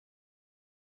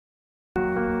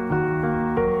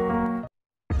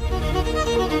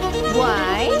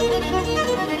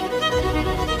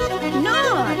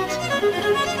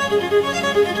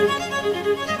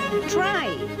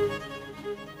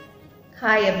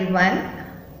Hi everyone.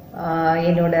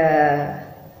 என்னோட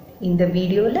இந்த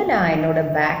வீடியோவில் நான் என்னோட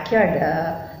பேக்யார்ட்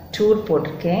டூர்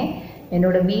போட்டிருக்கேன்.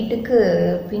 என்னோட வீட்டுக்கு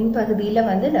பின்பகுதியில்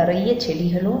நிறைய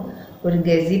செடிகளும் ஒரு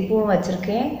கெசிப்பும்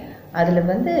வச்சுருக்கேன். அதில்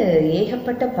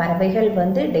ஏகப்பட்ட பறவைகள்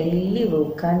டெய்லி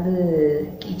உட்காந்து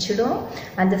கீச்சிடும்.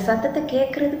 அந்த சத்தத்தை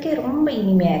கேட்குறதுக்கே ரொம்ப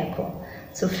இனிமையாக இருக்கும்.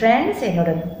 ஸோ ஃப்ரெண்ட்ஸ்,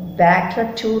 என்னோட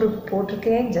பேக்யார்ட் டூர்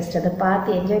போட்டிருக்கேன். ஜஸ்ட் அதை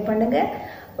பார்த்து என்ஜாய் பண்ணுங்கள்.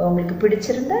 உங்களுக்கு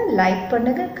பிடிச்சிருந்தா லைக்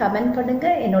பண்ணுங்க, கமெண்ட் பண்ணுங்க,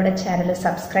 என்னோட சேனலை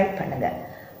சப்ஸ்கிரைப் பண்ணுங்க.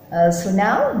 ஸோ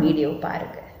நான் வீடியோ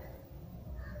பாருங்க.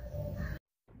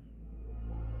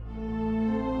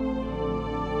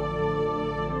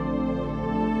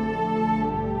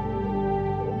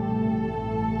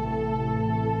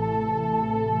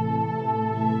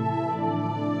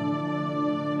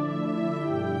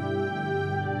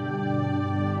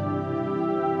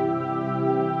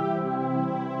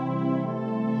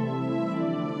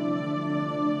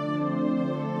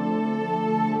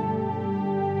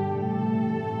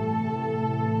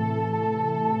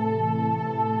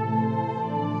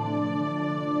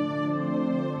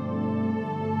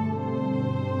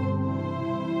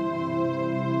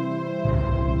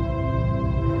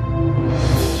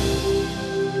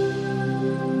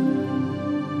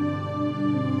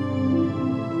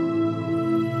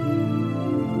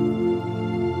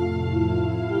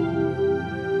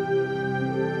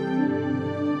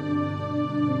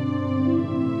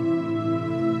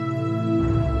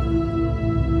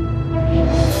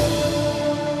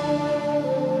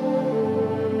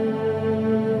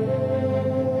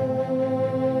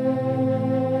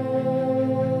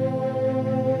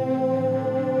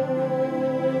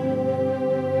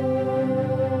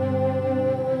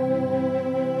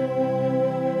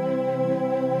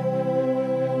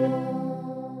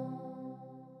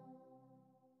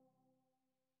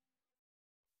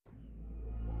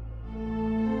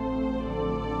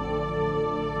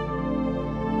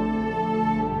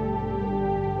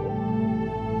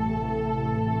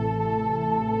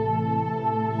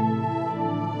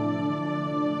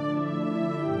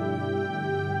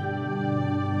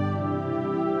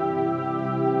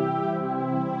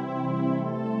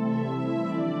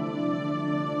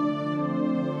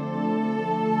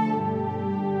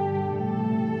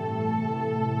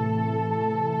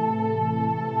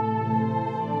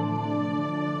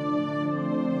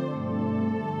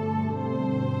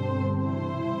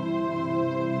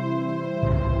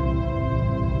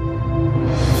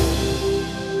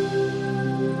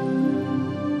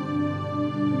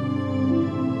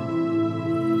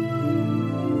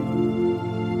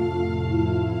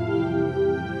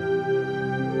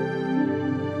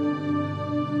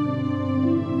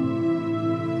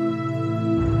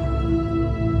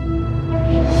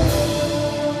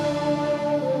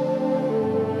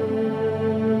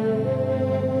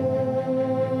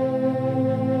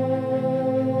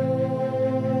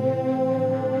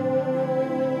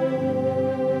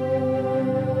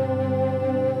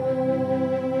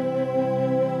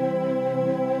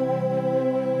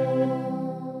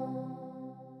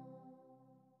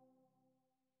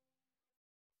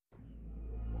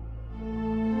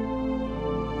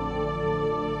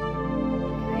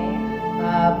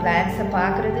 பிளான்ஸை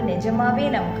பார்க்குறது நிஜமாவே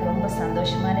நமக்கு ரொம்ப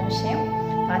சந்தோஷமான விஷயம்.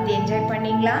 பார்த்து என்ஜாய்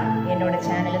பண்ணிங்களா? என்னோட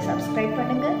சேனலை சப்ஸ்கிரைப்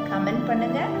பண்ணுங்கள், கமெண்ட்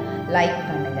பண்ணுங்கள், லைக்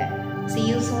பண்ணுங்கள். See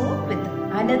you soon with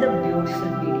another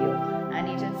beautiful video.